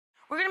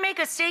We're gonna make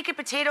a steak and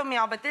potato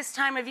meal, but this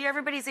time of year,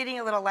 everybody's eating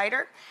a little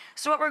lighter.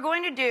 So what we're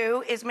going to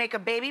do is make a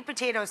baby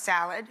potato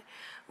salad.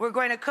 We're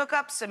going to cook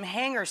up some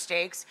hanger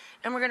steaks,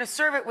 and we're gonna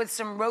serve it with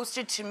some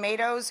roasted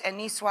tomatoes and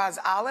niçoise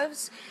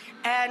olives,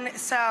 and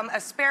some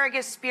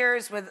asparagus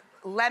spears with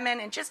lemon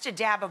and just a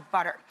dab of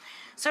butter.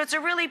 So it's a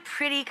really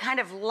pretty kind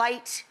of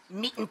light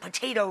meat and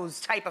potatoes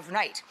type of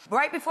night.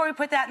 Right before we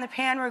put that in the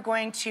pan, we're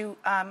going to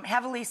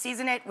heavily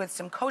season it with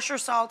some kosher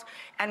salt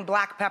and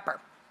black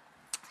pepper.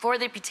 For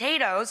the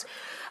potatoes,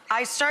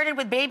 I started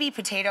with baby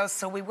potatoes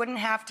so we wouldn't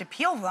have to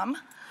peel them,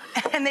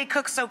 and they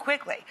cook so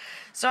quickly.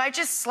 So I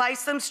just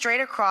slice them straight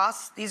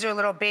across. These are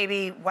little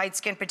baby white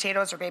skin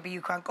potatoes or baby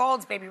Yukon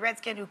Golds, baby red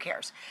skin, who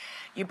cares?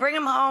 You bring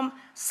them home,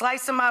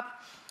 slice them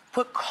up,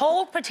 put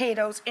cold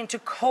potatoes into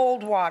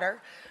cold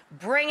water,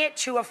 bring it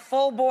to a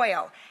full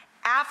boil.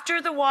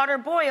 After the water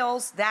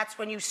boils, that's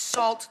when you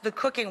salt the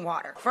cooking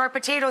water. For our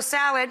potato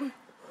salad,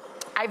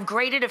 I've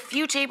grated a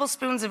few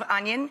tablespoons of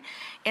onion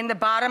in the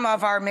bottom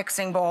of our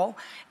mixing bowl,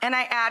 and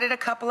I added a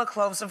couple of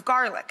cloves of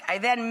garlic. I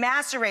then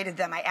macerated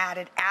them. I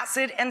added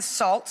acid and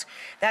salt.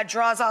 That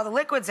draws all the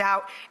liquids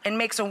out and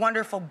makes a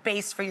wonderful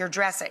base for your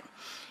dressing.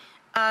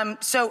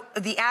 So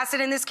the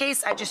acid in this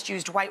case, I just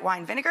used white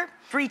wine vinegar,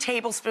 3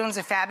 tablespoons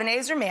of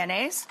Fabonnaise or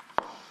mayonnaise,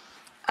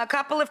 a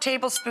couple of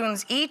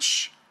tablespoons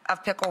each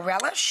of pickle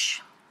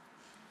relish.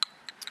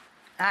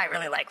 I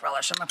really like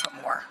relish, I'm gonna put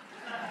more.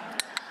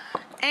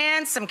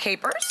 And some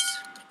capers.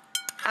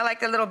 I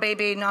like the little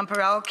baby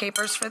nonpareil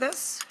capers for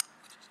this.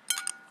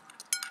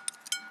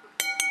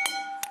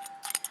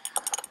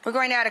 We're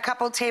going to add a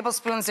couple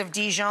tablespoons of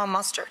Dijon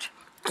mustard.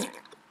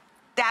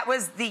 That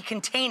was the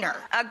container.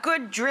 A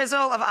good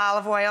drizzle of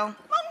olive oil,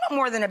 well, no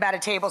more than about a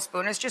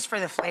tablespoon, it's just for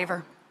the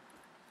flavor.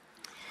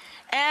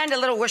 And a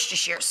little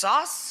Worcestershire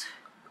sauce.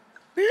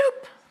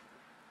 Bloop,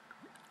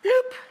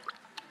 bloop.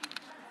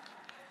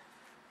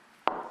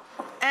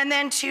 And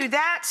then to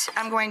that,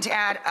 I'm going to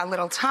add a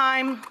little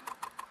thyme,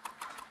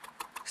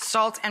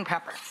 salt, and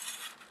pepper.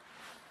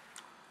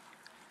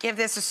 Give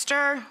this a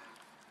stir.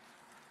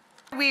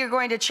 We are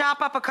going to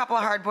chop up a couple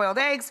of hard-boiled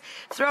eggs,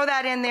 throw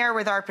that in there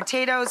with our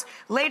potatoes.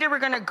 Later, we're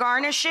gonna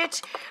garnish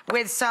it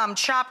with some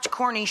chopped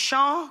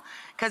cornichon,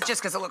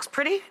 just because it looks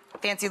pretty,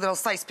 fancy little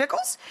sliced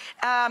pickles,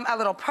 a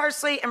little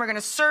parsley, and we're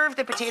gonna serve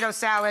the potato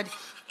salad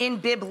in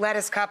bib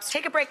lettuce cups.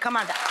 Take a break, come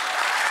on back.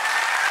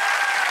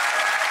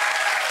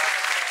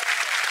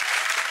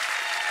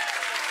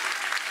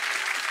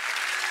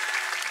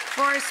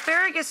 For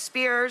asparagus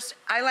spears,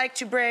 I like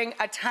to bring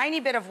a tiny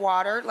bit of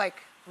water, like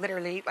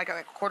literally like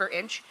a quarter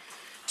inch,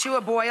 to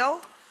a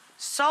boil,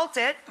 salt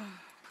it.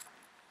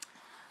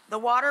 The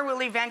water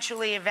will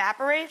eventually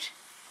evaporate,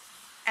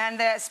 and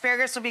the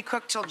asparagus will be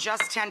cooked till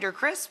just tender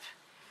crisp.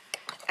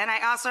 And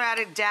I also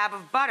added a dab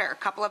of butter, a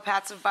couple of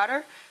pats of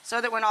butter,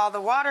 so that when all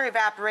the water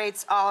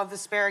evaporates, all of the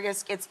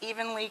asparagus gets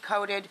evenly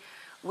coated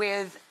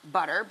with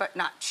butter, but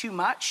not too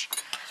much.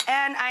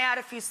 And I add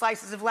a few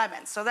slices of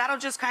lemon. So that'll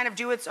just kind of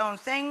do its own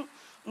thing.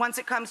 Once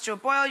it comes to a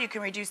boil, you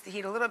can reduce the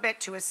heat a little bit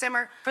to a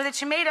simmer. For the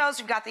tomatoes,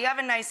 we've got the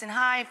oven nice and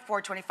high,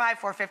 425,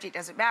 450, it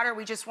doesn't matter.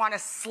 We just want to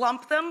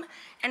slump them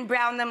and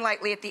brown them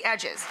lightly at the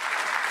edges.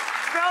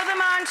 Throw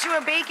them onto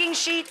a baking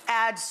sheet,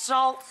 add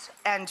salt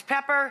and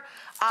pepper.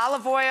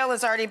 Olive oil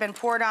has already been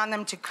poured on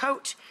them to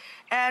coat,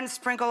 and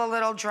sprinkle a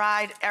little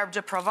dried herbe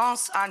de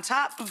Provence on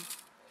top.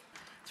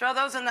 Throw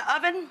those in the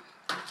oven.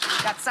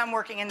 Got some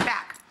working in the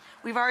back.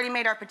 We've already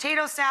made our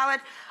potato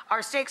salad.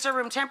 Our steaks are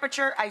room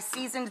temperature. I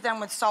seasoned them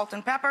with salt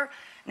and pepper.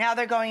 Now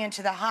they're going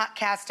into the hot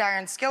cast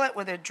iron skillet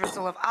with a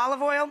drizzle of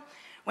olive oil.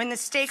 When the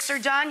steaks are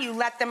done, you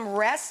let them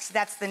rest.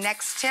 That's the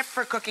next tip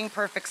for cooking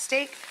perfect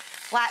steak.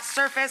 Flat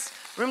surface,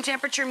 room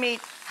temperature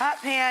meat,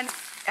 hot pan.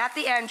 At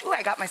the end, ooh,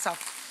 I got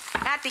myself.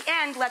 At the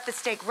end, let the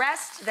steak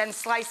rest, then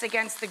slice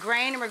against the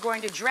grain, and we're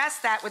going to dress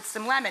that with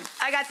some lemon.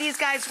 I got these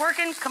guys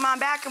working. Come on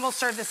back and we'll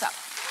serve this up.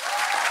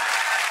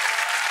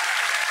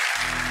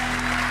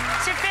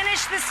 To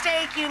finish the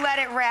steak, you let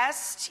it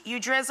rest. You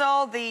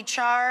drizzle the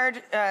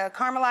charred,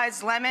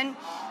 caramelized lemon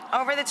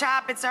over the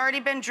top. It's already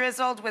been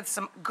drizzled with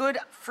some good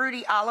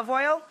fruity olive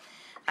oil.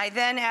 I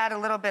then add a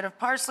little bit of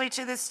parsley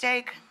to the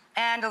steak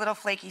and a little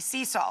flaky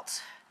sea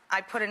salt.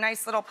 I put a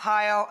nice little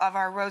pile of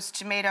our roast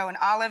tomato and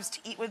olives to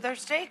eat with their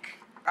steak.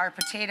 Our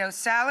potato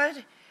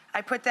salad,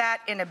 I put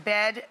that in a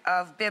bed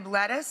of bib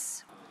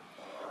lettuce.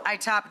 I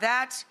top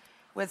that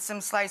with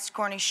some sliced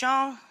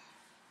cornichon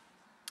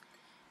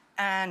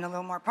and a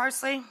little more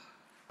parsley.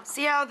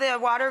 See how the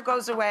water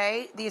goes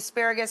away? The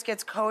asparagus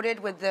gets coated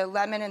with the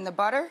lemon and the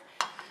butter.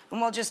 And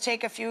we'll just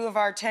take a few of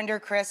our tender,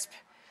 crisp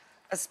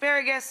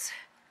asparagus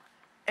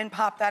and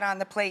pop that on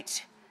the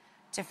plate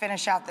to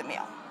finish out the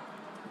meal.